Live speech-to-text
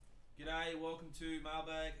G'day, welcome to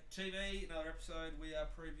Mailbag TV, another episode. We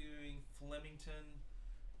are previewing Flemington.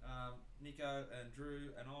 Nico and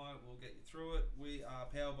Drew and I will get you through it. We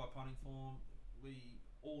are powered by Punting Form. We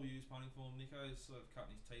all use Punting Form. Nico's sort of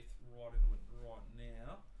cutting his teeth right into it right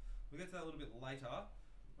now. We'll get to that a little bit later.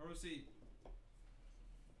 We're obviously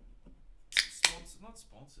not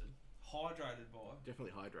sponsored, hydrated by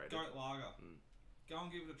Definitely hydrated. Goat Lager. Go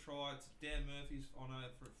and give it a try. It's Dan Murphy's, I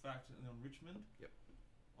know for a fact, and on Richmond. Yep.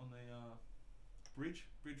 On the Bridge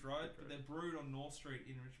Road, but they're brewed on North Street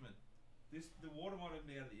in Richmond. The water might even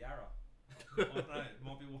be out of the Yarra. I don't know. It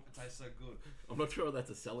might be why it tastes so good. I'm not sure that's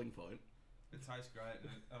a selling point. It tastes great,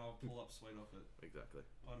 and I'll pull up sweet off it. Exactly.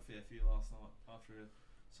 I had a fair few last night after a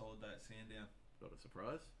solid day at Sandown. Not a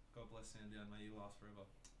surprise. God bless Sandown. May you last forever.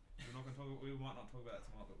 We're not going to talk. We might not talk about it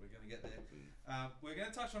tonight, but we're going to get there. We're going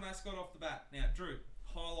to touch on Ascot off the bat now. Drew,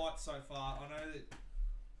 highlights so far. I know that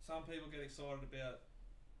some people get excited about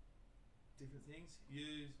different things.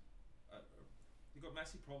 You've got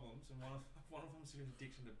massive problems, and one of them is your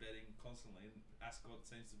addiction to betting constantly. And Ascot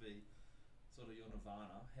seems to be sort of your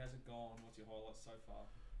nirvana. How's it gone? What's your highlights so far?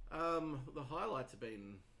 The highlights have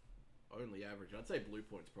been only average. I'd say Blue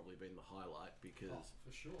Point's probably been the highlight because for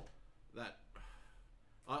sure. That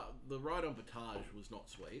the ride on Batage was not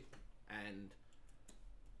sweet, and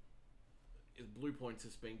Blue Points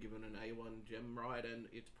has been given an A1 gem ride, and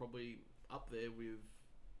it's probably up there with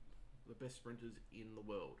the best sprinters in the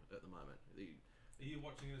world at the moment. Are you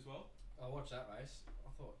watching it as well? I watched that race. I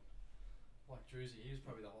thought, like Druzy, he was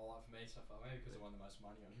probably the highlight for me so far, maybe because I won the most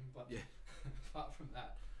money on him. But yeah, apart from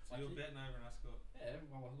that, so you're betting over in Ascot? Yeah,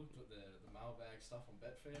 well, I looked at the mailbag stuff on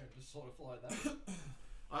Betfair and just sort of followed that.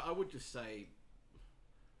 I would just say,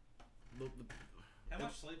 look, how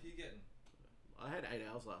much sleep are you getting? I had 8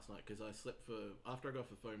 hours last night because I slept after I got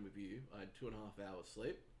off the phone with you. I had 2.5 hours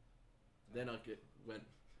sleep. Then I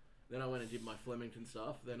went and did my Flemington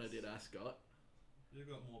stuff. Then I did Ascot. You've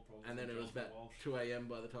got more problems. And then it was about 2 a.m.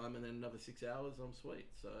 by the time, and then another 6 hours. I'm sweet.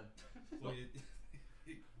 So, well,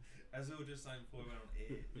 as we were just saying before we went on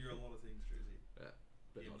air, you're a lot of things, Druzy. Yeah,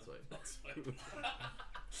 but not sweet. Not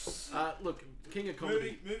sweet. Look, King of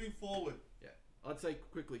Comedy. Moving forward. Yeah, I'd say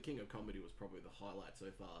quickly, King of Comedy was probably the highlight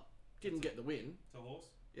so far. Didn't get the win. It's a horse.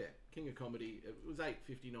 Yeah, King of Comedy. It was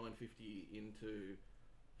 8.50, 9.50 into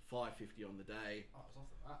 5.50 on the day. Oh, it was off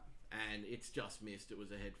the bat. And it's just missed. It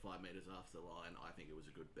was ahead 5 metres after the line. I think it was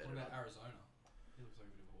a good bet. What about Arizona? He looks like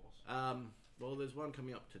a bit of a horse. Well, there's one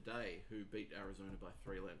coming up today who beat Arizona by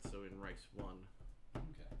 3 lengths. So in race 1,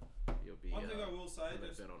 okay, you'll be. One thing I will say,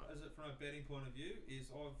 just as from a betting point of view, is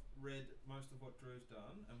I've read most of what Drew's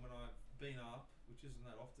done, and when I've been up, which isn't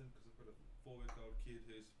that often because I've got a 4-week-old kid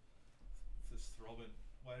who's just throbbing,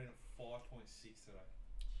 weighing at 5.6 today.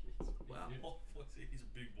 Wow. 5.6. He's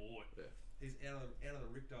a big boy. Yeah. He's out of the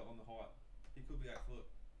Richter on the height. He could be 8 foot.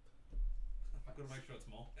 I've got to make sure it's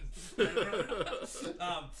mine.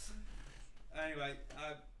 Anyway,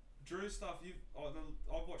 Drew's stuff.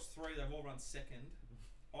 I've watched 3. They've all run second.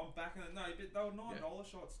 I'm backing it. No, but they were $9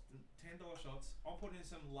 shots, $10 shots. I'm putting in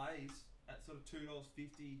some lays at sort of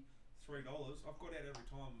 $2.50, $3. I've got out every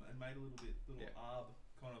time and made a little arb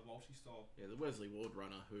kind of Walshy style. Yeah, the Wesley Ward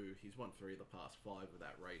runner, he's won 3 of the past 5 of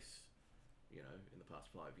that race, in the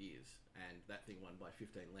past 5 years, and that thing won by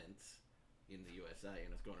 15 lengths in the USA,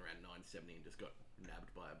 and it's gone around 970 and just got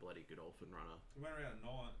nabbed by a bloody Godolphin runner. It went around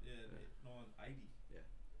 980. Yeah.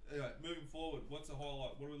 Anyway, moving forward, what's the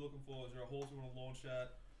highlight? What are we looking for? Is there a horse we want to launch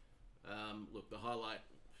at? Look, the highlight,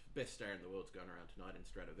 best star in the world's going around tonight in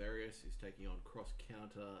Stradivarius. He's taking on Cross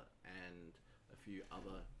Counter and a few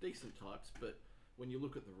other decent types, but when you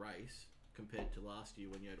look at the race compared to last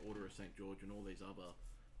year when you had Order of St. George and all these other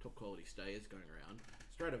top quality stayers going around,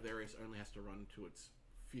 Stradivarius only has to run to its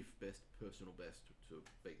 5th best personal best to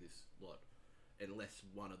beat this lot, unless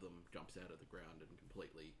one of them jumps out of the ground and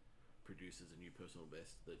completely produces a new personal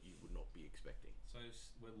best that you would not be expecting. So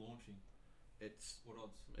we're launching. What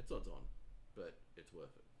odds? It's odds on, but it's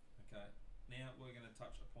worth it. Okay. Now we're going to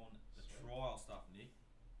touch upon the trial stuff, Nick.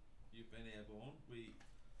 You've been airborne. We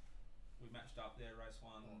matched up there, race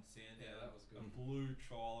 1, Sandown. Yeah, that was good. A blue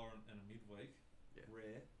trialer and a midweek. Yeah.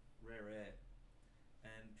 Rare air.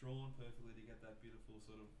 And drawn perfectly to get that beautiful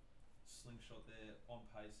sort of slingshot there on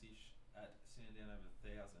pace-ish at Sandown over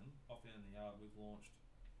 1,000. Off down in the yard, we've launched.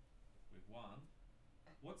 We've won.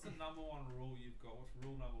 What's the number 1 rule you've got? What's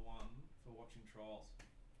rule number 1 for watching trials?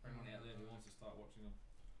 Anyone out there who wants to start watching them?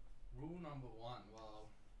 Rule number 1,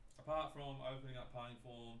 well, apart from opening up Punting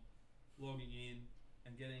Form, logging in,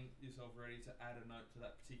 and getting yourself ready to add a note to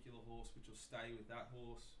that particular horse, which will stay with that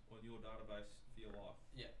horse on your database for your life.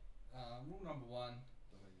 Yeah. Rule number 1,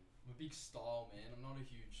 I'm a big style man. I'm not a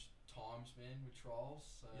huge times, man, with trials.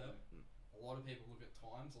 So Yep. a lot of people look at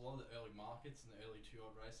times. A lot of the early markets and the early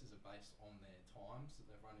 2-year-old races are based on their times that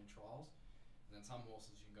they've run in trials. And then some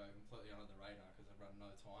horses you can go completely under the radar because they've run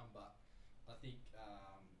no time. But I think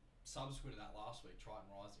subsequent to that last week, Triton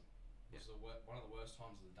Rising was one of the worst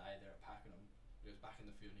times of the day there at Pakenham. He was back in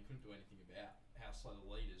the field and he couldn't do anything about how slow the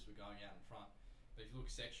leaders were going out in front. But if you look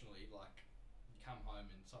sectionally, like you come home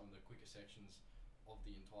in some of the quicker sections of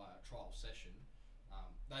the entire trial session,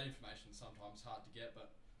 that information is sometimes hard to get.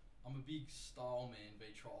 But I'm a big style man,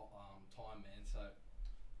 trial time man. So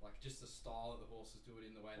like just the style that the horses do it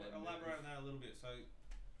in, the way they elaborate on move. that a little bit. So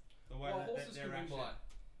the way Horses they're can win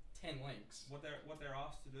actually, by 10 lengths. what they're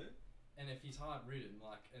asked to do. And if he's hard ridden,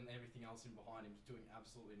 like, and everything else in behind him is doing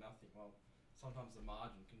absolutely nothing, well, sometimes the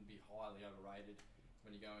margin can be highly overrated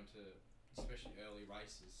when you go into, especially early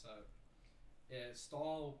races. So, yeah,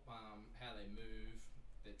 style, how they move,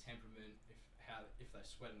 their temperament, if they're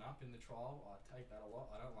sweating up in the trial, I take that a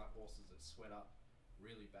lot. I don't like horses that sweat up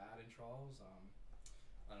really bad in trials. I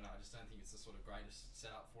don't know. I just don't think it's the sort of greatest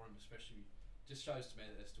setup for him, especially. Just shows to me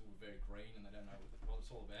that they're still very green and they don't know what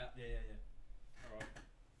it's all about. Yeah. All right.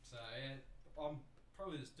 So yeah, I'm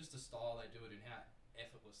probably just the style they do it and how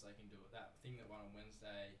effortless they can do it. That thing that won on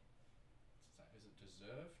Wednesday, is it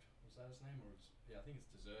Deserved? Was that his name? Or I think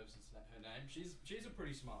it's Deserves. It's her name. She's a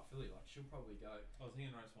pretty smart filly. Like she'll probably go. I was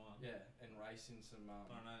thinking race 1. Yeah, and race in some. I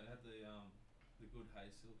don't know. It had the good hay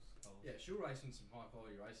silks colours. Yeah, she'll race in some high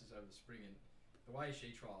quality races over the spring, and the way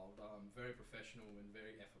she trialled, very professional and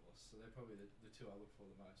very effortless. So they're probably the two I look for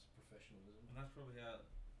the most, professionalism. And that's probably how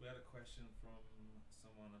we had a question from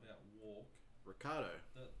someone about walk. Ricardo.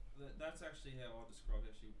 That's actually how I describe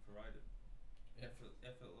how she paraded. Yeah.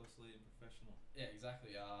 Effortlessly and professional. Yeah,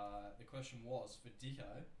 exactly. The question was for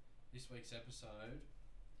Dicko, this week's episode,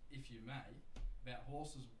 if you may, about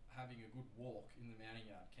horses having a good walk in the mounting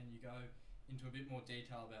yard. Can you go into a bit more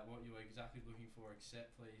detail about what you were exactly looking for,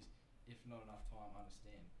 except please, if not enough time,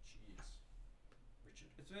 understand. Cheers. Richard.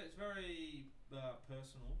 It's very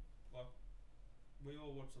personal. Like we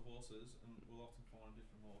all watch the horses and we'll often find a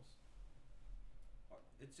different horse.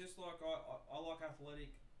 It's just like I like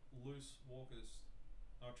athletic, loose walkers.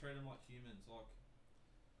 I treat them like humans. Like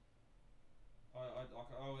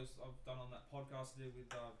I've done on that podcast I did with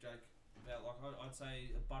Jake about I'd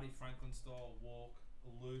say a Buddy Franklin style walk,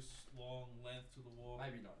 a loose, long length to the walk.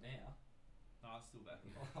 Maybe not now. No, I'd still back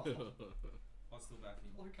him. Oh, I'd still back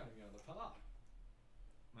him. like cutting out of the park.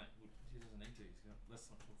 Mate, he doesn't need to. He's got less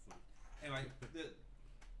than foot footy. Anyway,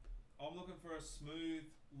 I'm looking for a smooth,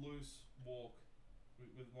 loose walk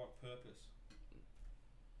with like purpose.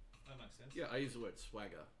 That makes sense. Yeah, I use the word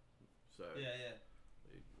swagger. So Yeah.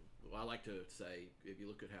 I like to say, if you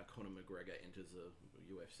look at how Conor McGregor enters the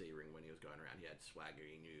UFC ring when he was going around, he had swagger,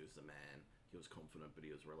 he knew he was the man, he was confident, but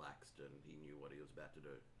he was relaxed and he knew what he was about to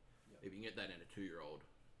do. Yep. If you can get that in a 2-year-old,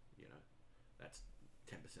 that's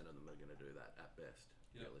 10% of them are going to do that at best,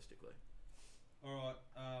 Yep. realistically. Alright,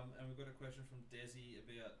 and we've got a question from Desi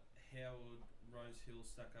about how would Rose Hill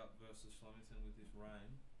stack up versus Flemington with this rain.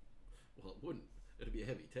 Well, it wouldn't. It'd be a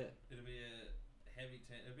heavy 10. It'd be a heavy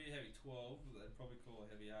 10, it'd be a heavy 12, but they'd probably call a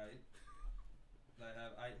heavy 8. They'd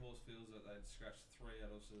have 8 horse fields that they'd scratch 3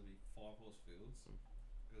 out of, so it'd be 5 horse fields.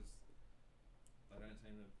 Because they don't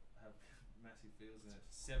seem to have massive fields in it.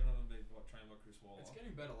 7 of them be trained by Chris Waller. It's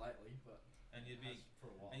getting better lately, but And you'd it be, has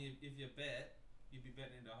for a while. and if you bet, you'd be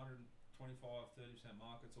betting into 125-30%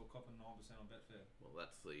 markets or copping 9% on Betfair. Well,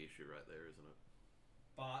 that's the issue right there, isn't it?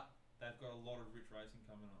 But they've got a lot of rich racing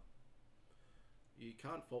coming up. You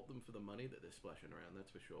can't fault them for the money that they're splashing around,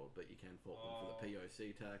 that's for sure. But you can fault them for the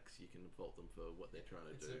POC tax. You can fault them for what they're trying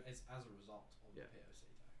to do. It's as a result of Yeah. the POC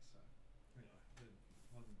tax.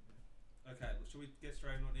 So Okay, should we get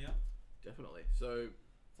straight into it now? Definitely. So,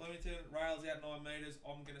 Flemington, rails out 9 metres.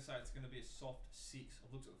 I'm going to say it's going to be a soft 6.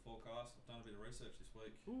 I've looked at the forecast. I've done a bit of research this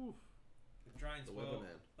week. oof, It drains the well.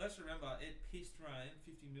 weatherman. Let's remember, it pissed rain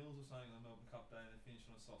 50 mils or something on the Melbourne Cup day and they finished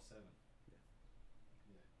on a soft 7. yeah.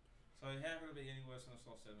 So how could it be any worse than a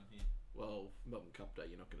soft 7 here? Well, Melbourne Cup Day,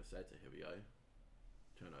 you're not going to say it's a heavy A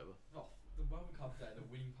turnover. Oh, the Melbourne Cup day, the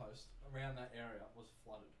winning post around that area was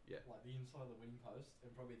flooded. Yeah. Like the inside of the winning post and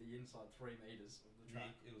probably the inside 3 metres of the track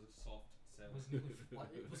Nick, it was a soft 7. was nearly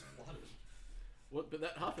it was flooded. What? But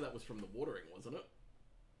that half of that was from the watering, wasn't it?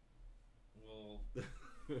 Well,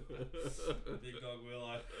 big dog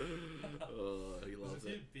Willow. Oh, he There's loves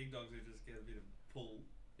a few it. big dogs who just get a bit of pull.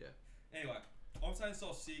 Yeah. Anyway, I'm saying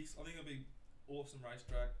soft 6. I think it'll be awesome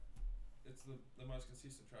racetrack. It's the most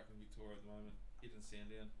consistent track in Victoria at the moment. It and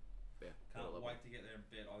Sandown. Yeah. Can't I love wait it. to get there and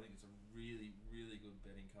bet. I think it's a really, really good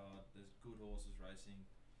betting card. There's good horses racing.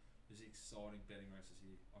 There's exciting betting races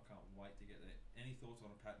here. I can't wait to get there. Any thoughts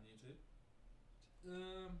on a pattern, you two?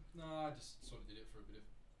 No, I just sort of did it for a bit of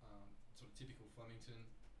sort of typical Flemington,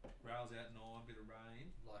 Rails out 9, bit of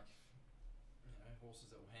rain. like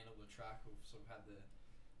horses that will handle the track, who've sort of had the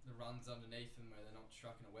runs underneath them where they're not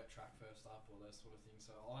struck in a wet track first up or those sort of things.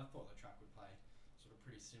 So I thought the track would play sort of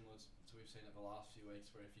pretty similar to we've seen it the last few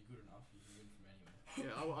weeks, where if you're good enough, you can win from anywhere.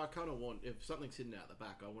 Yeah, I kind of want, if something's sitting out the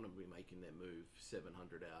back, I want them to be making their move 700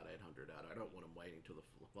 out, 800 out. I don't want them waiting till the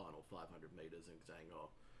final 500 metres and saying,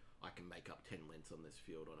 oh, I can make up 10 lengths on this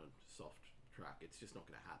field on a soft track. It's just not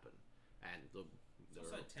going to happen. And It's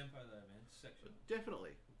also tempo though, man. Section.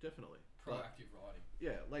 Definitely. Proactive riding.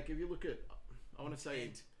 Yeah, like if you look at, I want to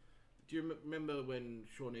say, Intent. do you remember when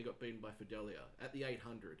Shawnee got beaten by Fidelia? At the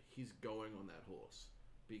 800, he's going on that horse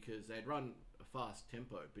because they'd run a fast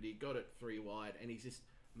tempo, but he got it 3 wide and he's just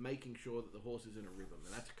making sure that the horse is in a rhythm.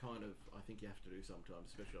 And that's kind of, I think you have to do sometimes,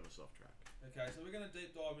 especially on a soft track. Okay, so we're going to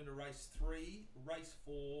deep dive into race 3, race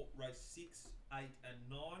 4, race 6, 8 and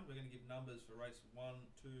 9. We're going to give numbers for race 1,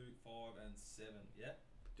 2, 5 and 7, yeah?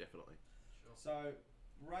 Definitely. Sure. So,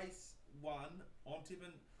 race 1,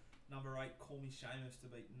 Ontiban, number 8, Call Me Seamus to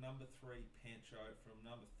beat number 3, Pancho from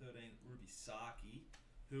number 13, Ruby Saki,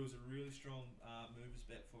 who was a really strong movers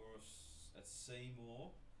bet for us at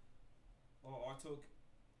Seymour. Oh, I took,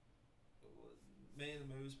 me and the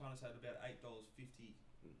movers punters had about $8.50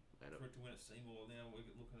 for it to win at Seymour. Now we're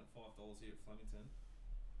looking at $5 here at Flemington.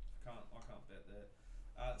 I can't bet that.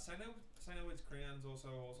 St. Edward's Crown's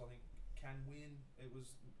also a horse I think can win. It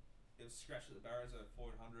was scratched at the barriers at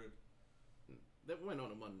 1400. That went on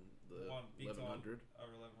and won the Won big 1100. time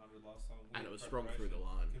over 1100 last time. And it Weird was strong through the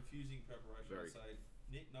preparation. line. Confusing preparation, Very. I'd say.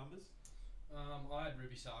 Nick, numbers? I had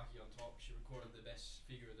Ruby Saki on top. She recorded the best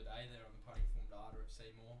figure of the day there on the punting form data at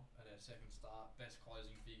Seymour at her second start. Best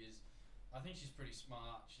closing figures. I think she's pretty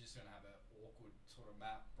smart. She's just going to have an awkward sort of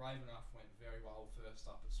map. Brave Enough went very well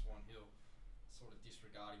first up at Swan Hill, sort of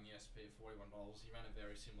disregarding the SP of $41. He ran a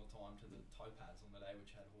very similar time to the Topaz on the day,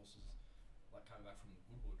 which had horses like coming back from the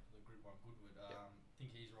Goodwood, the Group 1 Goodwood. I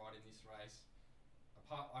think he's right in this race.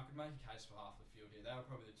 I could make a case for half the field here. They were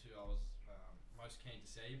probably the two I was most keen to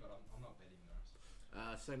see, but I'm not betting the rest.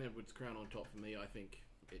 St. Edward's Crown on top for me. I think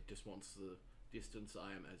it just wants the distance.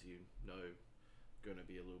 I am, as you know, going to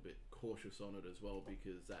be a little bit cautious on it as well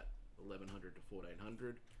because that 1100 to 1400.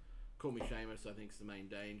 Call Me Seamus, I think, is the main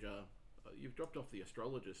danger. You've dropped off the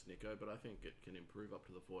astrologist, Nico, but I think it can improve up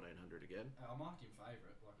to the 1400 again. I marked him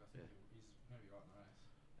favourite. Like I think he's maybe right in the race.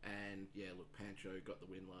 And yeah, look, Pancho got the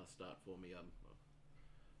win last start for me.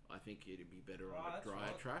 I think he'd be better on a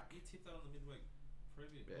drier track. You tipped that on the midweek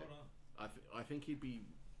preview. Yeah. Well done. I think he'd be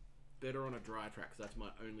better on a dry track. So that's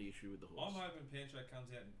my only issue with the horse. I'm hoping Pancho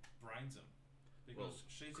comes out and brains him because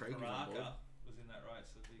She's Craig is on board. Karaka was in that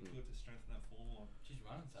race. It'd be good to strengthen that form line. She's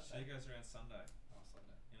running She Saturday. goes around Sunday Oh,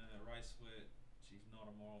 Sunday. in a race where she's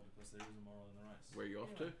not a moral because there is a moral in the race. Where are you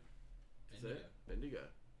off to? Is it Bendigo?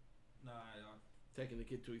 No, Taking the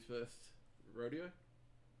kid to his first rodeo?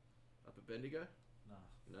 Up at Bendigo?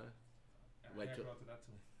 No? Wait how till- could I do that to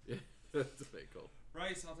him? Yeah, that's a big call.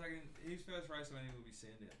 Race, I'll take him. His first race I think will be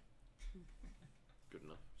Sandown. Good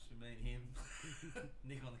enough. Just me and him.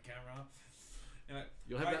 Nick on the camera. Anyway,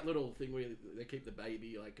 You'll have that little thing where they keep the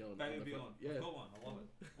baby like on. baby on the will be front. on. Yeah. I've got one. I love it.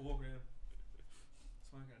 I'll walk around.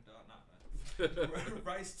 Smoking a dart. Nah, mate.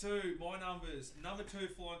 Race 2, my numbers. Number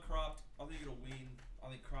 2, Flying Corrupt. I think it'll win. I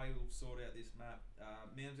think Craig will sort out this map.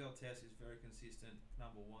 Mamselle Tess is very consistent.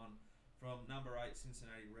 Number 1. From number 8,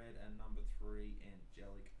 Cincinnati Red, and number 3,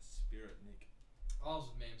 Angelic Spirit. Nick. I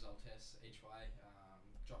was with Mamselle Tess each way,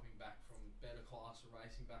 dropping back from better class of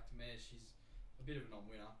racing back to mares. She's a bit of a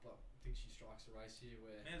non-winner, but I think she strikes a race here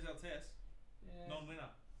where Mamselle Tess,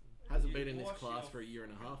 non-winner. Hasn't You been in this wash class your for a year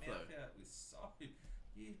and a half though. mouth out with soap.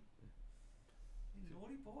 You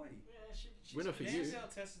naughty boy. she's Winner for you. Mamselle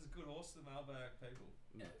Tess is a good horse to the Marlborough people.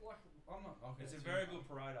 Yeah, like I'm not knocking It's it a too very much. good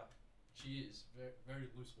parader. She is very, very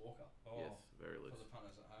loose walker Oh. Yes, very for loose. the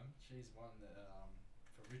punters at home. She's one that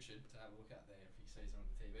for Richard to have a look at there if he sees her on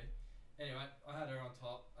the TV. Anyway, I had her on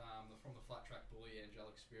top. From the flat track bully,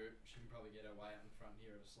 Angelic Spirit. She can probably get her way out in front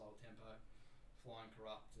here at a slower tempo. Flying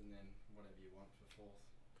Corrupt, and then whatever you want for fourth.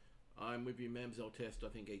 I'm with you, Mamselle Test. I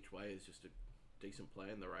think each way is just a decent play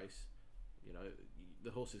in the race. You know, the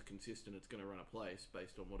horse is consistent. It's going to run a place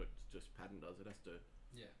based on what it's just pattern does. It has to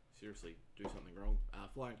seriously do something wrong.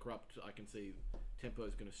 Flying Corrupt, I can see tempo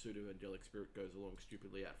is going to suit her. Angelic Spirit goes along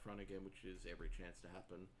stupidly out front again, which is every chance to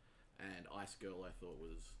happen. and Ice Girl I thought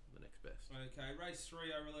was the next best. Okay, race 3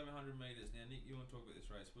 over 1100 metres. Now, Nick, you want to talk about this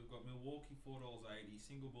race? We've got Milwaukee $4.80,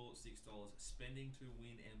 single bullet $6, spending to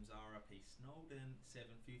win Mzara P. Snowden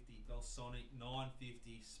 $7.50, Belsonic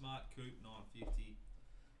 $9.50, Smart Coupe $9.50.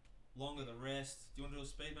 Longer the rest. Do you want to do a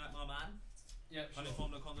speed map, my man? Yeah, sure.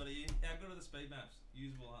 Honeycomb.com.au. How good are the speed maps?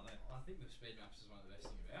 Usable, aren't they? I think the speed maps is one of the best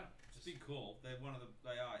things about it. It's a big call. They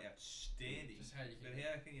are outstanding. Just how you can But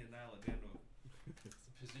how can you nail it down to it?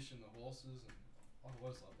 to position the horses, and I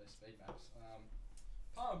always love their speed maps.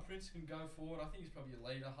 Palm Prince can go forward. I think he's probably a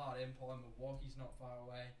leader. Hard Empire, Milwaukee's not far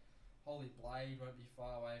away. Holy Blade won't be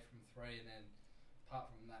far away from 3, and then apart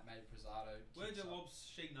from that, maybe Prezado. Where's your Wobbs?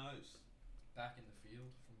 She knows. Back in the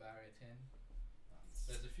field from barrier 10.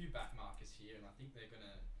 There's a few back markers here, and I think they're going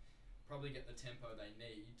to probably get the tempo they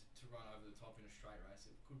need to run over the top in a straight race.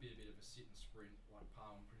 It could be a bit of a sit and sprint like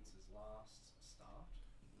Palm Prince's last start.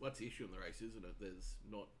 What's the issue in the race, isn't it? There's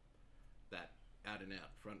not that out and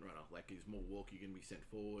out front runner. Like, is Milwaukee going to be sent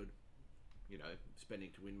forward? You know,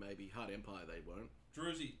 spending to win maybe. Hard Empire they won't.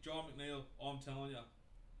 Druzy, John McNeil, I'm telling you,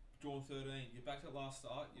 drawn 13. You're back to that last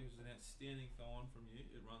start. It was an outstanding find from you.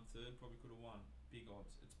 It run third, probably could have won. Big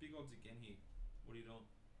odds. It's big odds again here. What are you doing?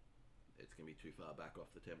 It's going to be too far back off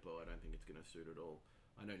the tempo. I don't think it's going to suit at all.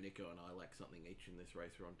 I know Nico and I like something each in this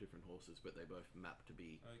race. We're on different horses, but they both map to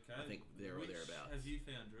be, Okay. I think, there or thereabouts. Have you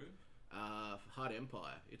found, Drew? Hard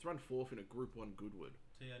Empire. It's run 4th in a Group 1 Goodwood.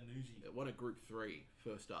 Tia Nuzi. It won a Group 3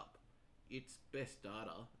 first up. It's best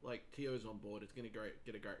data. Like, Tio's on board. It's going to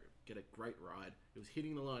get a great ride. It was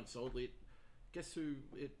hitting the line solidly. Guess who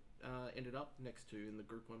it ended up next to in the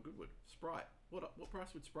Group 1 Goodwood? Sprite. What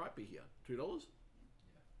price would Sprite be here? $2? $1.40.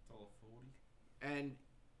 And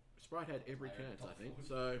Sprite had every chance, I think.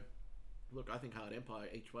 So, look, I think Hard Empire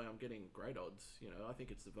each way. I'm getting great odds. You know, I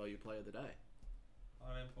think it's the value play of the day.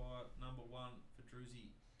 Hard Empire, number 1 for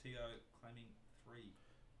Druzy. Tio claiming 3.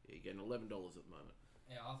 Yeah, you're getting $11 at the moment.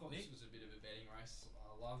 Yeah, I thought this was a bit of a betting race.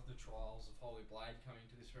 I love the trials of Holy Blade coming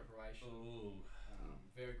to this preparation. Ooh.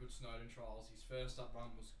 Very good Snowden trials. His first up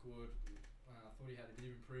run was good. I thought he had a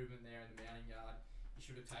bit of improvement there in the mounting yard. He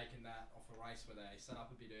should have taken that off a race where they set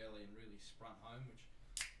up a bit early and really sprung home, which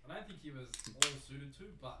I don't think he was well suited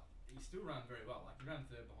to, but he still ran very well. Like, he ran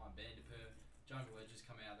 3rd behind Bandipur. Jungle Edge has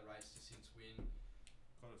come out of the race to since win.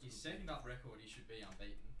 His second up record, he should be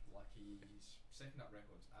unbeaten. Like, his second up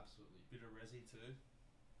record's absolutely... Bit of resi too.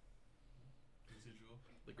 Residual.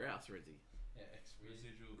 The Grouse, Rezzy. Yeah, ex-weird.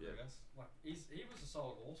 Residual Yeah. Grass. Like, he was a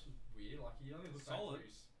solid horse with Weird. Like, he only looked Solid.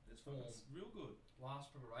 back for his It's real good.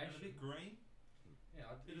 last And preparation. a bit green. Yeah,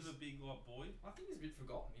 Bit of a big like boy. I think he's a bit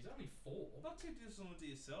forgotten. He's only 4. Not too dissimilar to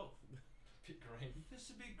yourself. Bit green. Just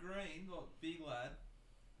a bit green, like big lad.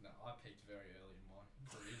 No, I peaked very early in my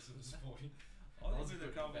career sort of sporting. I was think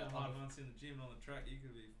with a talking couple of about hard other- months in the gym and on the track, you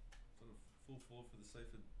could be sort of full forward for the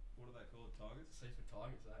Seaford. What do they call it? Tigers. Seaford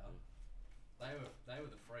Tigers, they are. They were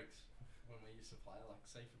the freaks when we used to play, like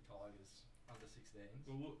Seaford Tigers under 16s.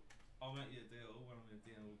 Well, I'll make you a deal. When I'm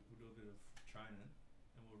down, we'll do a bit of training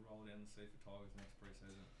and we'll roll down the Seaford Tigers next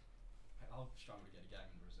pre-season. I'll struggle to get a game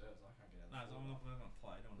in the reserves. I can't get out. No, so I'm not going to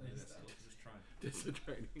play. I don't want to do These that still. days. Just train. Just the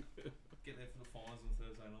training. Get there for the finals on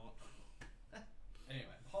Thursday night.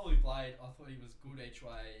 Anyway, Holy Blade, I thought he was good each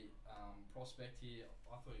way. Prospect here,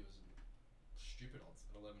 I thought he was stupid odds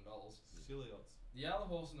at $11. Silly odds. The other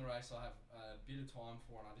horse in the race I have a bit of time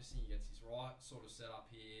for, and I just think he gets his right sort of set up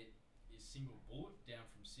here, is Single Bullet down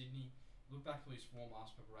from Sydney. Look back to his form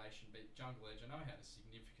last preparation, beat Jungle Edge. I know he had a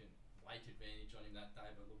significant weight advantage on him that day,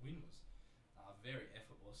 but the win was very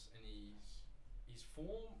effortless, and his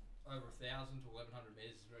form over 1,000 to 1,100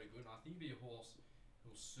 metres is very good, and I think he'd be a horse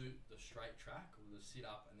who'll suit the straight track or the sit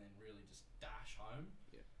up and then really just dash home.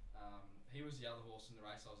 Yeah. He was the other horse in the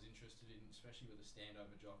race I was interested in, especially with a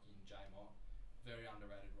standover jockey in J Mott. Very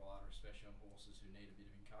underrated rider, especially on horses who need a bit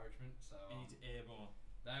of encouragement. So He's airborne.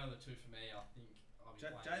 they are the two for me. I think I'll be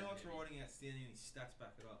playing J-Lock's maybe. riding outstanding and his stats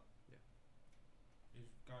back it up. Yeah.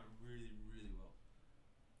 He's going really, really well.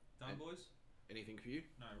 Done, And- boys? Anything for you?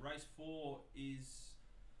 No, race 4 is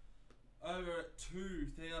over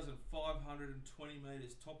 2,520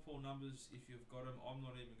 metres. Top 4 numbers if you've got them. I'm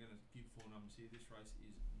not even going to give 4 numbers here. This race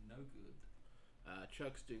is no good.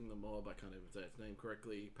 Chuck's doing the mob. I can't even say its name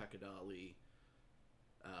correctly. Pakadali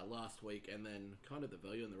last week, and then kind of the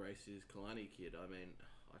value in the race is Kalani Kid. I mean,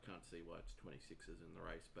 I can't see why it's 26s in the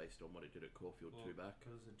race based on what it did at Caulfield 2 back.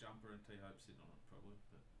 Because there's a jumper and T-Hope sitting on it, probably.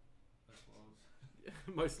 But that's what I was.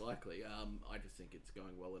 Most likely. I just think it's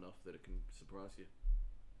going well enough that it can surprise you.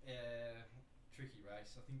 Tricky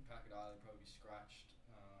race. I think Pakadali probably scratched.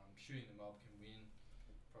 Shooting the Mob can win.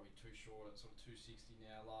 probably too short at sort of 260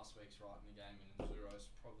 now. Last week's right in the game, and Nzuro's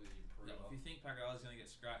probably the improver. If you think Pagala's going to get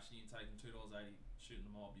scratched and you're taking $2.80 shooting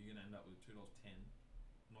the mob, you're going to end up with $2.10.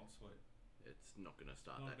 Not sweet. It's not going to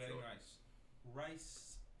start Not a that betting short. race.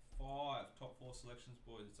 Race 5, top 4 selections,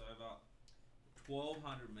 boys. It's over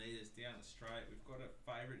 1,200 metres down the straight. We've got a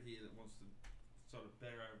favourite here that wants to sort of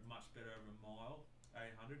much better over a mile.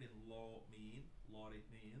 800 in Law Me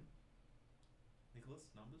In. Nicholas,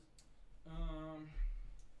 numbers?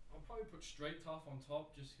 I'll probably put Street Tough on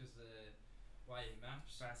top just because the way he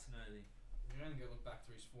maps. Fascinating. You're only going to look back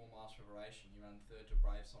through his form last preparation. He ran third to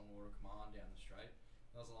Brave Song Water Command down the straight.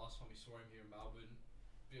 That was the last time we saw him here in Melbourne.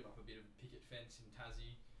 Built up a bit of a picket fence in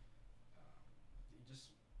Tassie. He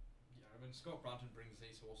just, when Scott Brunton brings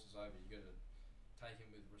these horses over, you got to take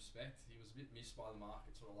him with respect. He was a bit missed by the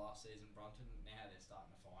market sort of last season, Brunton. Now they're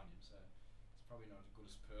starting to find him, so it's probably not as good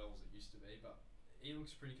as Pearl as it used to be, but he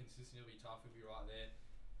looks pretty consistent. He'll be tough. He'll be right there.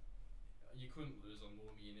 You couldn't lose on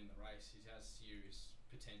Lure Me In the race. He has serious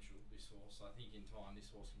potential, this horse. So I think in time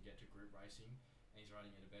this horse can get to group racing, and he's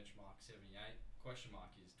running at a benchmark 78. Question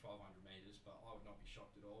mark is 1,200 metres, but I would not be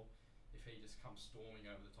shocked at all if he just comes storming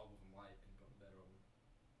over the top of them late and got the better of him.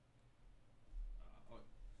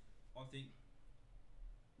 I think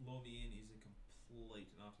Lure Me In is a complete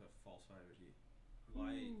and utter false favourite here.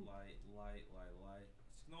 Lay.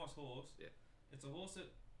 It's a nice horse. Yeah. It's a horse that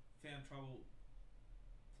found trouble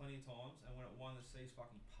plenty of times, and when it won, the seas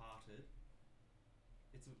fucking parted.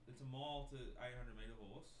 It's a mile to 800 metre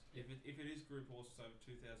horse. Yeah. If it is group horses over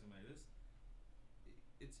 2,000 metres,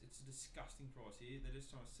 it's a disgusting price here. They're just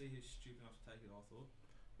trying to see who's stupid enough to take it. I thought.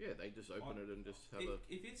 Yeah, they just open it and just have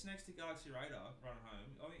If it's next to Galaxy Radar running home,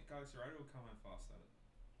 I think Galaxy Radar will come home fast at it.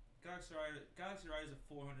 Galaxy Radar's a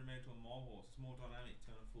 400 metre to a mile horse. It's more dynamic,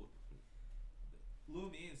 turn of foot. Lure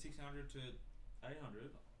Me In 600 to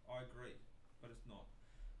 800, I agree, but it's not.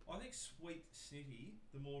 I think Sweet Snitty,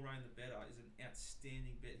 the more rain the better, is an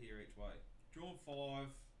outstanding bet here each way. Drawn 5,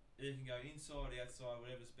 you can go inside, outside,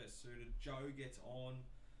 whatever's best suited. Joe gets on,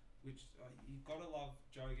 which you've got to love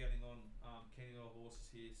Joe getting on Kenny Law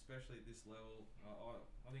horses here, especially at this level.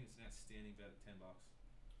 I think it's an outstanding bet at $10.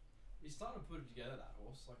 He's starting to put it together, that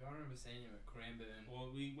horse. Like, I remember seeing him at Cranbourne. Well,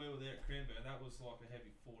 we were there at Cranbourne. That was like a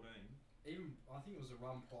heavy 14. Even, I think it was a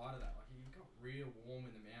run prior to that. Like, he got real warm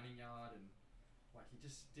in the mounting yard, and like he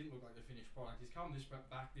just didn't look like the finished product. He's come this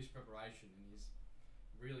preparation, and he's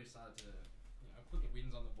really started to, put the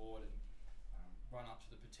wins on the board and run up to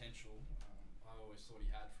the potential. I always thought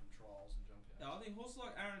he had from trials and jump outs. Yeah, I think horses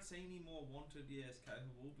like Arancini more wanted, yes,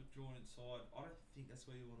 capable, but drawn inside, I don't think that's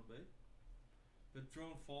where you want to be. But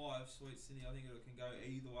drawn 5, Sweet City, I think it can go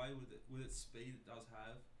either way with its speed it does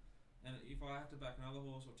have. And if I have to back another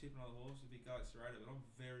horse or tip another horse, it'd be Galaxy Radar, but I'm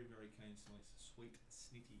very, very keen to Sweet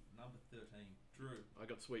Snitty, number 13. Drew. I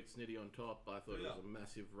got Sweet Snitty on top. I thought it was a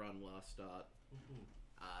massive run last start.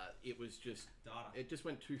 It was just data. It just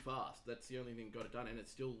went too fast. That's the only thing got it done, and it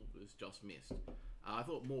still was just missed. I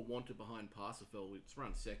thought more wanted behind Parsifal. It's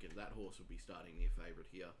run second. That horse would be starting near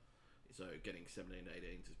favourite here, so getting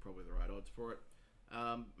 17-18s is probably the right odds for it.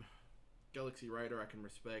 Galaxy Radar I can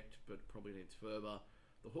respect, but probably needs further.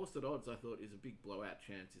 The horse at odds I thought is a big blowout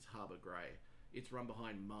chance is Harbour Grey. It's run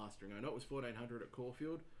behind Mastering. I know it was 1,400 at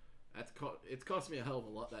Caulfield. It's cost me a hell of a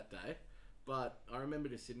lot that day. But I remember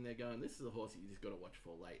just sitting there going, this is a horse that you just got to watch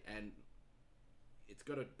for late. And it's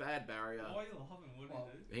got a bad barrier. Why are you laughing? What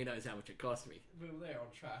did he do? He knows how much it cost me. We were there on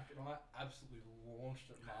track, and I absolutely launched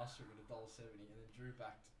at Mastering at $1.70 and then drew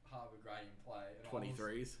back Harbour Grey in play. And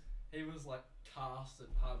 23s. He was like cast and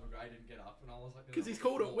Harbour Grey didn't get up, and I was like... Because he's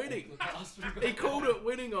called it winning. He called it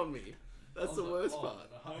winning on me. That's the worst part.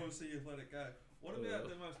 I will see you let it go. What about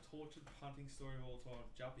the most tortured punting story of all time,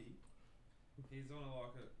 Juppy? He's on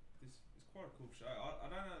it's quite a cool show. I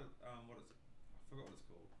don't know what it's... I forgot what it's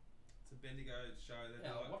called. It's a Bendigo show.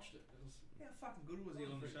 I watched it. How fucking good was he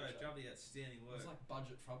on the show? Juppy, outstanding work. It was like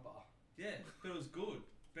budget front bar. Yeah, but it was good.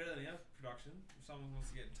 Better than our production. If someone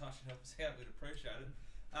wants to get in touch and help us out, we'd appreciate it.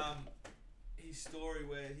 His story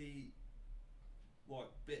where he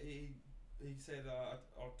said I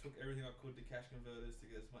took everything I could to cash converters to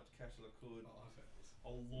get as much cash as I could.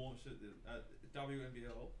 I'll launch it at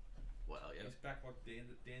WNBL. Well, yeah. He's back like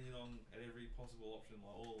Dandenong at every possible option,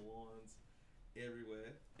 like all the lines,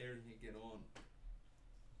 everywhere, everything you get on.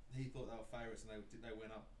 He thought they were favourites and they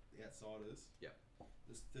went up the outsiders. Yep.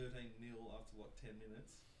 There's 13-0 after like 10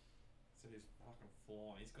 minutes. So he's fucking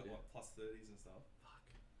flying. He's got like plus 30s and stuff. Fuck.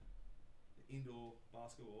 Indoor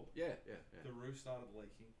basketball. Yeah. The roof started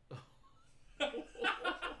leaking.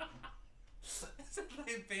 So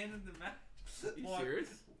they abandoned the match. Are you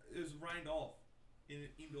serious? It was rained off in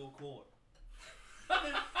an indoor court.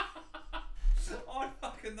 I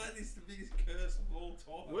fucking that is the biggest curse of all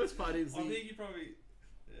time. Worst part is I think you probably.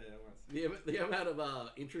 Yeah, I won't say. the amount of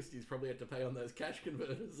interest he's probably had to pay on those cash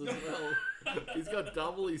converters as well. He's got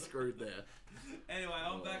doubly screwed there. Anyway,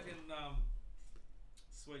 I'm back in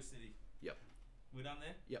Sweet City. Yep. We're done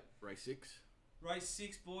there? Yep. Race 6. Race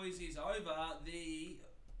 6, boys, is over. Are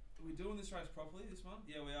we doing this race properly this month?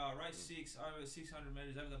 Yeah, we are. Race 6, over 600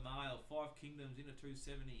 metres, over the mile. 5 Kingdoms into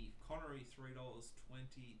 270. Connery $3.20.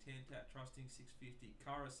 Tantat Trusting $6.50.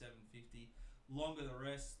 Curra $7.50. Longer the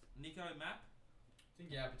rest. Nico Map. I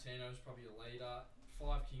think Albertino's probably a leader.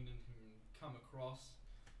 5 Kingdom can come across.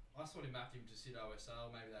 I sort of mapped him to sit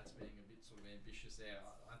OSL. Maybe that's being a bit sort of ambitious there.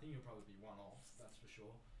 I think he'll probably be one off, that's for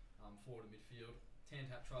sure. Forward to midfield.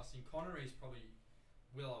 Tantat Trusting. Connery's probably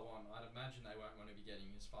Willow on. I'd imagine they won't want to be getting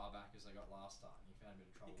as far back as they got last start, and he found a bit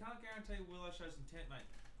of trouble. You can't guarantee Willow shows intent, mate.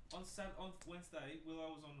 On Wednesday,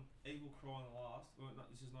 Willow was on Evil Cry in the last. Well,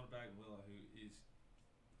 this is not a bag of Willow, who is,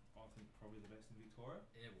 I think, probably the best in Victoria.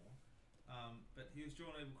 Airborne. But he was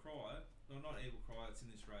drawn Evil Cry. No, not Evil Cry. It's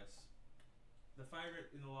in this race. The favourite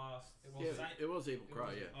in the last. It was. It was Evil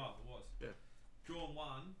Cry, yeah. Oh, it was. Yeah. Drawn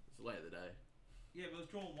 1. It's late of the day. Yeah, but it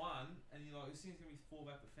was drawn 1, and you're like, this thing's gonna be fall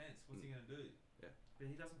back the fence. What's he gonna do? Yeah.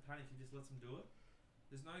 But he doesn't panic. He just lets him do it.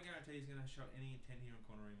 There's no guarantee he's gonna show any intent here on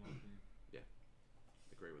Connery, in my opinion.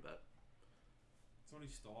 Agree with that. It's not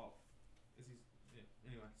his style. It's his. Yeah.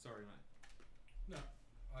 Anyway, sorry, mate. No,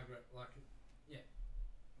 I agree. Like, yeah.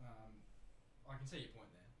 I can see your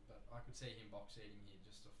point there, but I could see him box eating here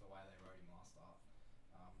just off the way they rode him last start.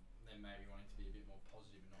 Then maybe wanting to be a bit more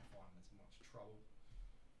positive and not finding as much trouble.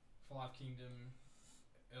 5 Kingdom,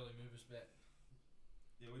 early movers bet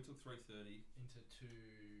Yeah, we took 330. into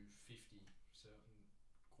 250 certain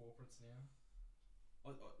corporates now.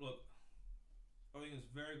 Look, I think it was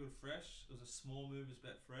very good fresh. It was a small movers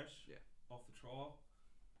bet fresh. Yeah. Off the trial.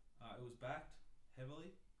 It was backed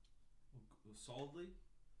heavily. It was solidly.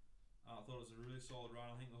 I thought it was a really solid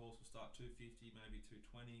run. I think the horse will start 250, maybe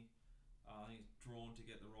 220. I think it's drawn to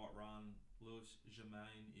get the right run. Louis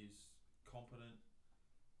Germain is competent.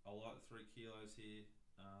 I like the 3 kilos here.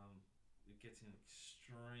 It gets in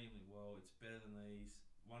extremely well. It's better than these.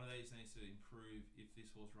 One of these needs to improve if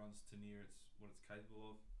this horse runs to near what it's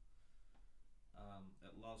capable of.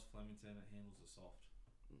 It loves Flemington. It handles it soft.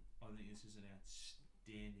 I think this is an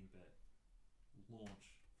outstanding bet.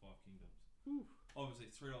 Launch 5 Kingdoms. Ooh.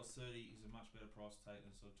 Obviously, $3.30 is a much better price to take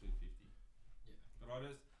than sort of $2.50. Yeah. But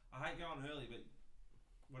I hate going early, but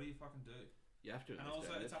what do you fucking do? You have to. And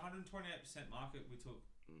also, it's 128% market we took,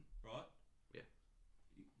 right? Yeah.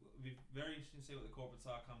 It'll be very interesting to see what the corporates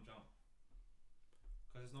are come jump.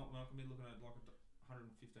 Because we're not going to be looking at like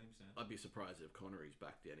 115%. I'd be surprised if Connery's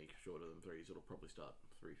backed any shorter than 3s. It'll probably start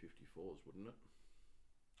 354s, wouldn't it?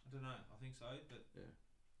 I don't know. I think so, but Yeah.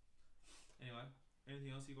 Anyway,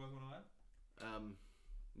 anything else you guys want to add?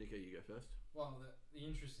 Nico, you go first. Well, the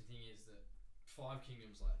interesting thing is that 5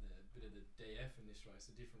 Kingdoms, like the bit of the DF in this race,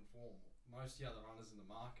 a different form. Most of the other runners in the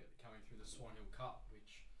market are coming through the Swan Hill Cup,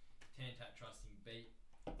 which Tantat Trusting beat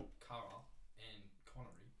Curra and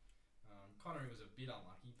Connery. Connery was a bit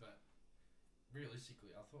unlucky, but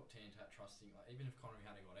realistically, I thought Tantat Trusting, like, even if Connery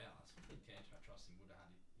had got out, I think Tantat Trusting would have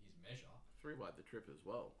had his measure. 3 wide the trip as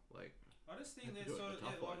well. Like, I just think Have to there's do it sort of, the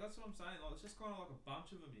tough way. that's what I'm saying. Like, it's just kind of like a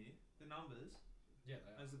bunch of them here. The numbers, Yeah,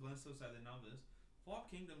 they are. as the Glens still say, their numbers. 5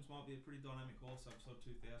 Kingdoms might be a pretty dynamic horse up sort of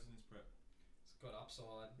 2000 this prep. It's got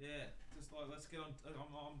upside. Yeah, just like let's get on.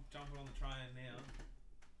 I'm jumping on the train now.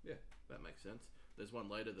 that makes sense. There's one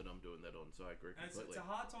later that I'm doing that on, so I agree And it's completely. a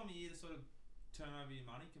hard time of year to sort of turn over your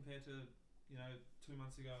money compared to 2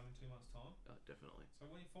 months ago and in 2 months' time. Definitely. So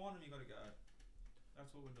when you find them, you got to go.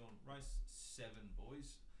 That's what we're doing. Race 7,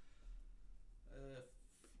 boys.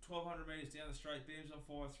 1200 metres down the straight. Beams on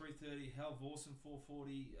fire, 330. Hal Vorsen,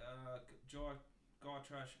 440. Guy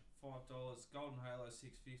Trash, $5. Golden Halo,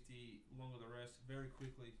 $6.50. Longer the rest. Very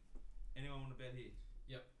quickly. Anyone want to bet here?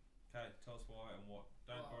 Yep. Okay, tell us why and what.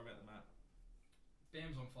 Don't worry about the map.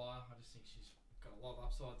 Bam's on fire. I just think she's got a lot of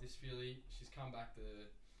upside this filly. She's come back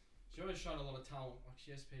She's always shown a lot of talent. Like,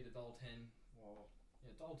 she SP'd $1.10. Well,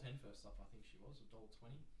 yeah, $1.10 first up, I think she was, or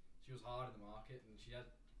 $1.20. She was hard in the market, and she had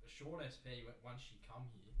a short SP once she come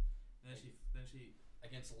here. Then she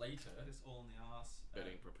against Leader. just all in the arse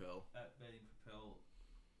Betting Propel. at betting Propel,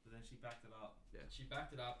 but then she backed it up. Yeah. She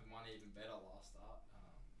backed it up and won even better last start.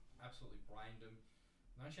 Absolutely brained him.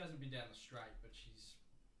 No, she hasn't been down the straight, but she's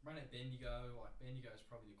run at Bendigo. Like, Bendigo is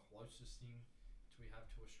probably the closest thing we have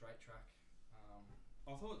to a straight track.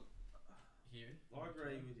 I thought Here. I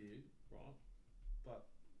agree with you, right? But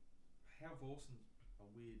Hal Vorsen's a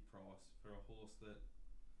weird price for a horse that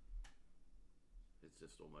it's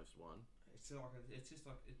just almost won. It's just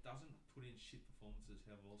like it doesn't put in shit performances.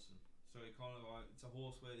 How Wilson. So it kind of like it's a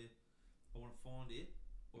horse where I want to find it,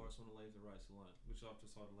 or I just want to leave the race alone. Which I've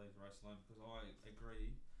decided to leave the race alone because I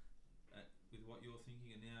agree with what you're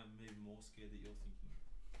thinking, and now I'm even more scared that you're thinking.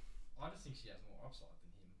 I just think she has more upside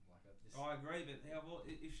than him. I agree, but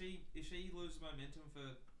if she loses momentum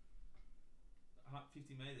for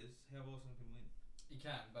 50 metres, how Wilson can win? He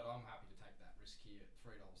can, but I'm happy to take that risk here at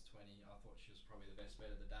 $3.20. I thought she was probably the best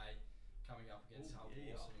bet of the day, coming up against Hull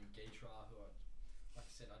Wilson and Geitra, who, like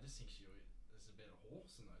I said, I just think she is a better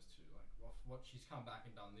horse than those two. Like what she's come back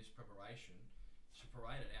and done this preparation, she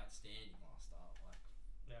paraded outstanding last start. Like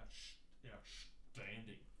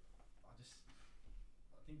outstanding.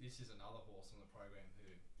 I think this is another horse on the program who,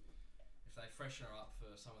 if they freshen her up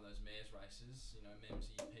for some of those mares races,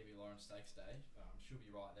 Memsie, PB Lawrence Stakes Day, she'll be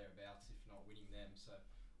right thereabouts, if not winning them. So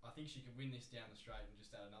I think she can win this down the straight and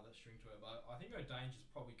just add another string to her bow. I think her danger's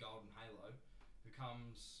probably Golden Halo, who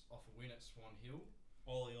comes off a win at Swan Hill.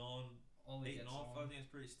 Ollie gets off. on. I think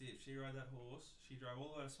it's pretty stiff. She rode that horse. She drove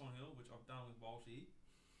all the way to Swan Hill, which I've done with Walshy.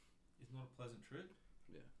 It's not a pleasant trip.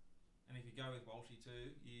 Yeah. And if you go with Walshy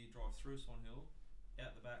too, you drive through Swan Hill,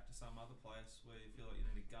 out the back to some other place where you feel like you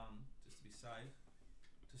need a gun just to be safe,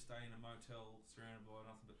 to stay in a motel surrounded by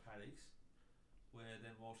nothing but paddocks, where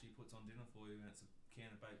then Walshy puts on dinner for you and it's a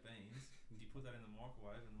can of baked beans. You put that in the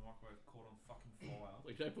microwave and the microwave caught on fucking fire.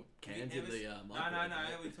 We don't put cans in the microwave.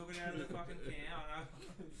 No, we took it out of the fucking can. I know.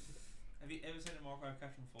 Have you ever seen a microwave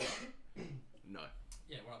catch on fire? No.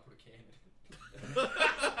 Yeah, when I put a can in it.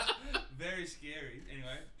 Very scary.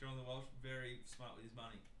 Anyway, John the Welsh, very smart with his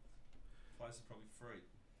money. Place is probably free.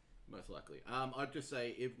 Most likely. I'd just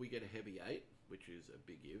say if we get a heavy 8, which is a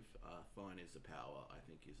big if, Fine is the Power, I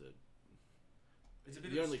think is a... It's a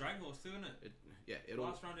bit of a straight horse too, isn't it?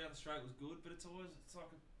 Last run down the straight was good, but it's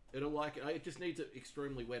like a... It just needs it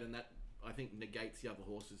extremely wet, and that, I think, negates the other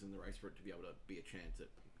horses in the race for it to be able to be a chance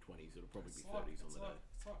at 20s. It'll probably be 30s on the day.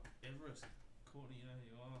 It's like Everest. Courtney,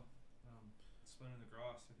 you are. Spoon in the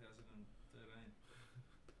Grass, 2013.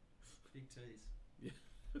 Big tease. Yeah,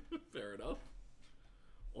 fair enough.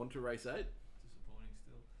 On to race 8. Disappointing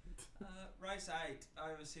still. Race 8,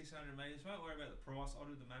 over 600 metres. Won't worry about the price. I'll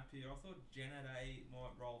do the map here. I thought Janet A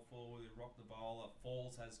might roll forward, rock the bowler.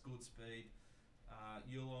 Falls has good speed.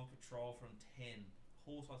 Yulong Patrol from 10.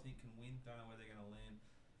 Horse I think can win. Don't know where they're going to land.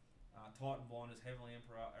 Titan Blinders, Heavenly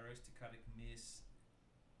Emperor, Aristocratic Miss,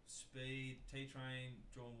 Speed, T-Train,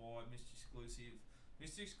 drawn wide, Mr. Exclusive.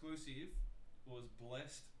 Mr. Exclusive was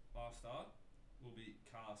blessed last start. Will be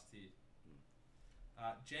cast here.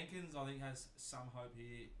 Jenkins, I think, has some hope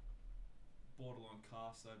here. Borderline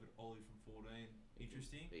cast though, but Ollie from 14.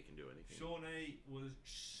 Interesting. He can do anything. Shawnee was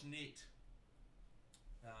snicked.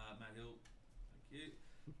 Matt Hill, thank you.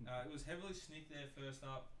 It was heavily snicked there first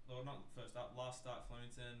up. Or not first up, last start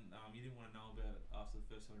Flemington. You didn't want to know about it after the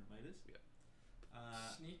first 100 metres. Yeah.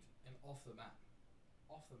 Snicked and off the map.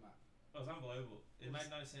 Off the map. It was unbelievable. It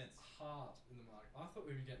made no sense. Hard in the market. I thought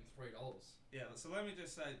we were getting $3. Yeah, so let me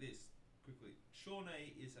just say this quickly.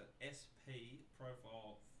 Shawnee is an SP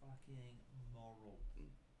profile fucking moral.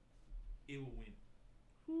 It will win.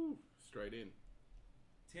 Whew, straight in.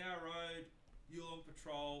 Tower Road, Yulong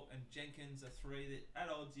Patrol, and Jenkins are 3 that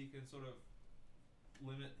at odds you can sort of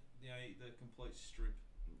limit the complete strip,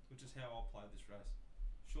 which is how I'll play this race.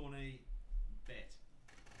 Shawnee, bet.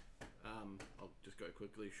 I'll just go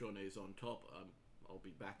quickly. Shawnee's on top. I'll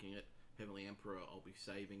be backing it. Heavenly Emperor, I'll be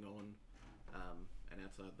saving on. And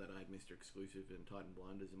outside that, I had Mr. Exclusive and Titan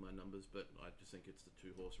Blinders in my numbers, but I just think it's the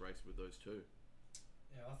 2-horse race with those two.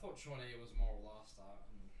 Yeah, I thought Shawnee was moral last start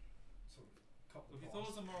and sort of copped the If you price. thought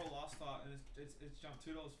it was a moral last start and it's jumped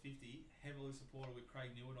 $2.50, heavily supported with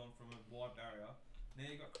Craig Newton from a wide barrier. Now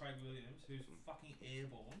you've got Craig Williams, who's fucking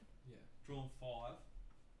airborne, drawn 5.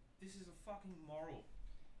 This is a fucking moral.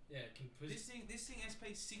 Yeah, This thing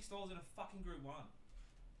SP $6 in a fucking Group 1.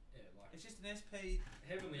 Yeah, like It's just an SP.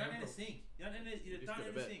 Heavenly You don't need Emperor. to think. You don't need You to just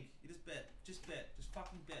gotta bet. think. You just bet. Just bet. Just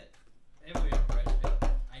fucking bet. Heavenly Emperor had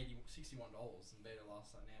about $61 and better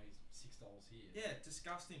last start. Now he's $6 here. Yeah,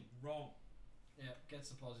 disgusting. Wrong. Yeah,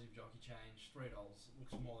 gets the positive jockey change. $3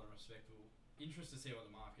 looks more than respectable. Interested to see what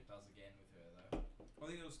the market does again with her though.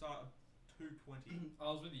 I think it'll start at 220.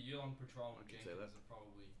 I was with the Yulong Patrol and I can see Jenkins that. are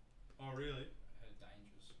probably Oh really? her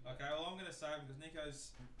dangers. Okay. Well, I'm gonna say because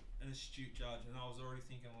Nico's an astute judge, and I was already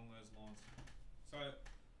thinking along those lines. So,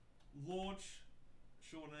 launch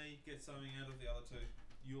Shawnee, get something out of the other two.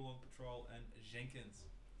 Yulong Patrol and Jenkins.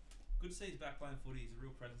 Good to see he's back playing footy. He's a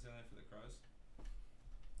real presence down there for the Crows.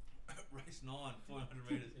 Race 9, 400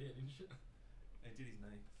 metres. Yeah, didn't you? He did his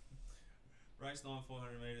knee. Race 9,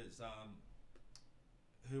 400 metres.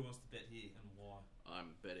 Who wants to bet here and why?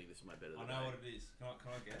 I'm betting this is my bet of I the know day. what it is.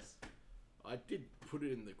 Can I guess? I did put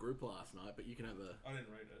it in the group last night, but you can have a. I didn't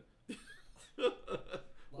read it.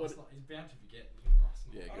 Last night, he's bound to forget. Last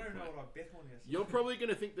night. Yeah, I good don't know point. what I bet on yesterday. You're probably going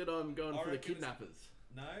to think that I'm going I for the reckon it's- kidnappers.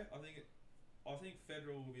 No, I think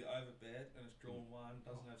Federal will be overbet and it's drawn one,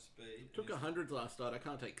 doesn't have speed. Took and a hundreds last night. I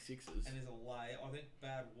can't take sixes. and there's a lay. I think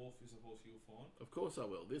Bad Wolf is a horse you'll find. Of course I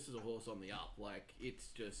will. This is a horse on the up. Like, it's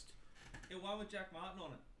just. It won with Jack Martin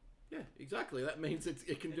on it. Yeah, exactly. That means it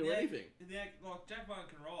can And do now- anything. Now, like Jack Martin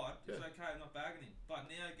can ride, it's Yeah. okay, I'm not bagging him. But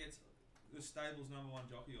now it gets the stable's number one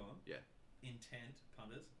jockey on. Yeah. Intent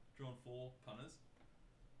punters, drawn 4 punters.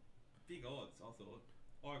 Big odds, I thought.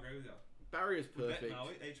 I agree with you. Barrier's We bet perfect. no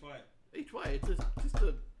each way. Each way, it's just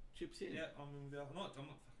a chips in. Yeah, I'm with you. I'm not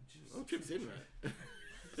fucking just. Oh, chips in, mate.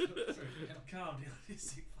 Calm down, you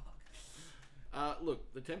sick fuck.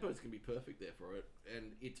 Look, the tempo's going to be perfect there for it,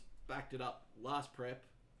 and it's backed it up. Last prep,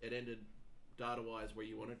 it ended data-wise where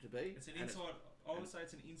you want it to be. It's an and inside. I would say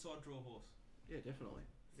it's an inside draw horse. Yeah, definitely.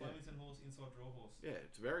 Yeah. Flemington horse, inside draw horse. Yeah,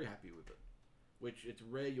 it's very happy with it. Which it's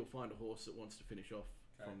rare you'll find a horse that wants to finish off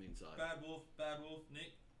Okay. from the inside. Bad Wolf,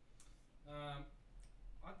 Nick.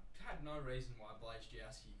 I had no reason why Blaze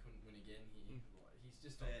Jowski couldn't win again here. Like, he's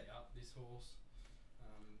just on Fair. the up. This horse.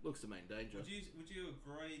 Looks the main danger. Would you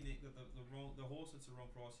agree, Nick, that the horse that's the wrong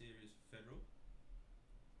price here is Federal?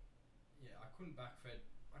 Yeah, I couldn't back Federal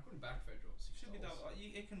at $6. Should be double.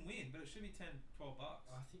 It can win, but it should be 10, 12 bucks.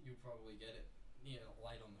 I think you'll probably get it near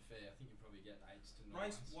late on the fair. I think you'll probably get 8s to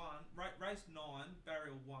 9s. Race 9,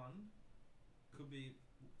 barrier 1 could be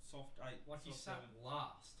soft 8. Like he soft sat 7.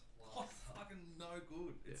 last. Oh, fucking no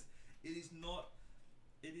good. It is not.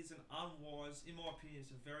 It is an unwise, in my opinion,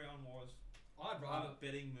 it's a very unwise I'd rather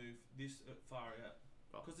betting move this far out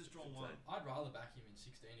Oh, because it's drawn insane. 1. I'd rather back him in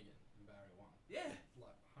 16 again in barrier 1. Yeah.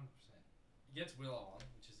 Like 100%. He gets Willow on,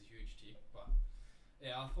 which is a huge tick, but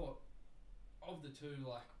yeah, I thought of the two,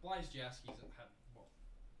 like Blaze Jowski's had what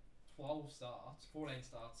 14 starts.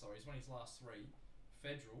 Sorry, he's won his last 3.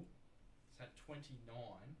 Federal has had 29.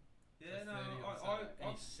 Yeah, for no, 30 on I Saturday,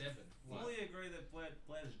 and he's 7. fully agree that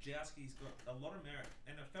Blazowski's got a lot of merit,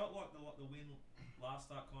 and it felt like the win last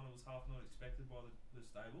start kind of was half not expected by the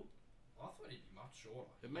stable. I thought he'd be much shorter.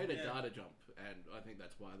 It made a Yeah. data jump, and I think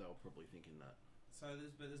that's why they were probably thinking that. So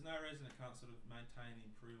there's no reason it can't sort of maintain and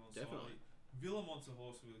improve on Definitely. slightly. Villamont's a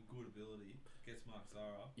horse with good ability. Gets Mark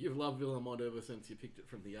Zara. You've loved Villamont ever since you picked it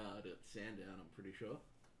from the yard at Sandown, I'm pretty sure.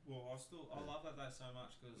 Well, I love that day so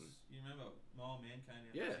much because you remember my old man came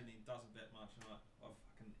in Yeah. and he doesn't bet much, and I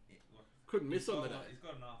fucking like Couldn't miss he's on got the like- day. He's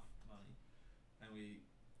got enough money, and we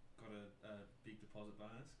got a big deposit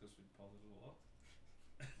bonus because we deposited a lot.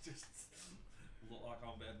 Just look like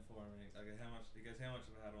I'm betting for him. I go, how much? He goes, how much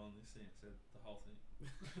have I had on this thing? I said the whole thing.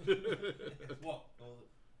 He goes, what? I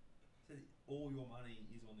said all your money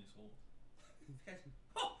is on this horse. He goes,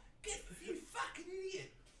 oh, get you fucking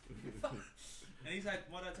idiot! And he's had,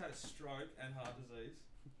 my dad's had a stroke and heart disease.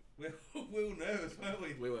 We were nervous, weren't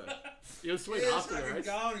we? We were. He was sweet Yeah, after the race.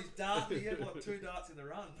 going, he's darting. He had like 2 darts in the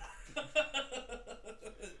run.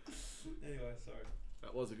 Anyway, sorry.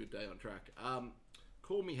 That was a good day on track.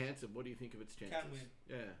 Call Me Handsome, what do you think of its chances? Can win.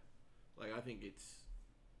 Yeah. Like, I think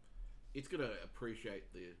it's going to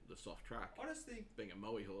appreciate the soft track, I just think, being a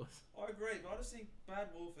Moe horse. I agree, but I just think Bad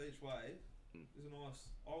Wolf each way Mm. is a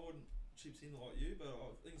nice, I wouldn't chips in like you, but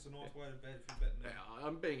I think it's a nice way to bet if you're betting Yeah, now.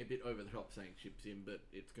 I'm being a bit over the top saying chips in, but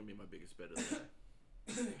it's going to be my biggest bet of the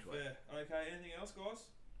day. Each way. Fair. Okay, anything else, guys?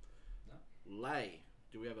 Lay.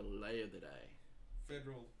 Do we have a lay of the day?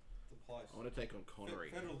 Federal, the place. I want to take on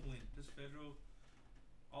Connery. Federal win, just Federal.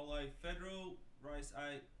 I'll lay Federal, race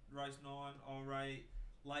 8, race 9. I'll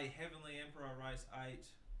lay Heavenly Emperor, race 8.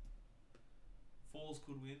 Falls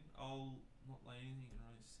could win. I'll not lay anything in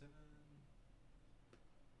race 7.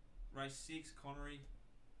 Race 6, Connery.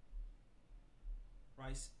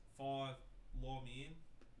 Race 5, Law Me In.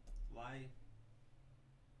 Lay.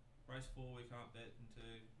 Race 4, we can't bet into.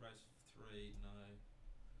 Race 3, no.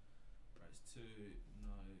 Race 2,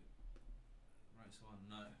 no. Race 1,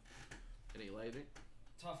 no. Any lay, Nick?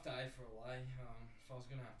 Tough day for a lay. If I was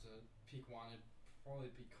going to have to pick one, it'd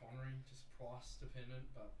probably be Connery, just price dependent,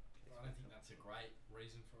 but I don't think that's a great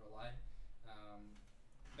reason for a lay.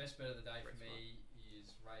 Best bet of the day for me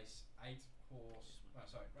is race 8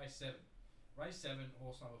 race 7. Race 7,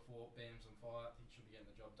 horse number 4, Bams on Fire. I think she'll be getting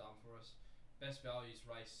the job done for us. Best value is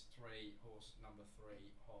race 3, horse number 3,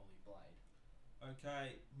 Holy Blade.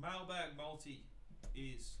 Okay, mailbag multi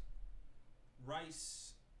is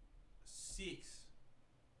race 6,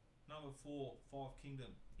 number 4, 5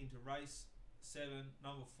 Kingdom, into race 7,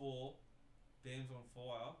 number 4, Bams on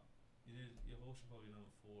Fire, Your horse should probably be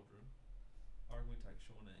number 4, Drew. I reckon we take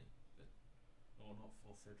Shawnee, but not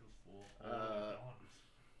 4. Federal's 4.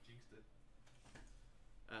 Jinxed it.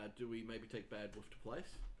 Do we maybe take Bad Wolf to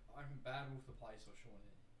place? I reckon Bad Wolf the place or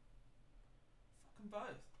Shawnee. Fucking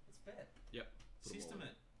both. Let's bet. Yep. Put 'em System all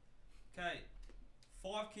in. it. Okay.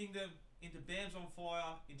 5 Kingdom into Bam's on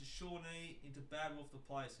Fire, into Shawnee, into Bad Wolf the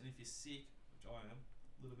place, and if you're sick, which I am,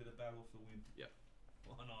 a little bit of Bad Wolf the win. Yep.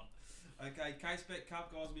 Why not? Okay, Case Bet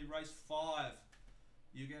Cup guys will be race 5.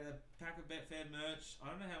 You get a pack of Betfair merch. I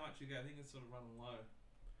don't know how much you get. I think it's sort of running low,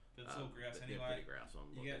 but it's all grouse but they're anyway. pretty grouse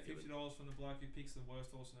on You what get they're $50 giving. from the bloke who picks the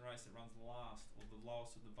worst horse in the race that runs last, or the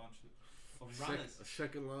lowest of the bunch of Sec- runners.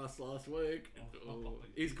 second last week. Oh.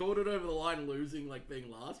 He's called it over the line losing, like being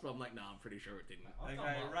last, but I'm like, nah, I'm pretty sure it didn't. I've done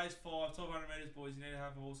Okay, well. race 5, 1200 metres, boys. You need to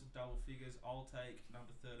have a horse of double figures. I'll take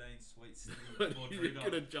number 13, Sweet City. before You're Drew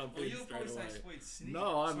gonna Dog. jump Well, in you'll straight probably away. say Sweet City.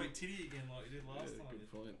 No, I'm- Sweet Titty again, like you did last time.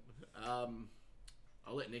 Good point.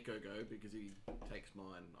 I'll let Nico go because he takes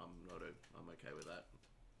mine. I'm okay with that.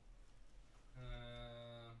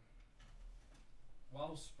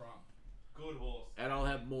 Well sprung. Good horse. And I'll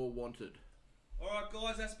have more wanted. Alright,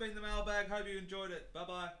 guys, that's been the mailbag. Hope you enjoyed it. Bye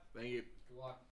bye. Thank you. Good luck.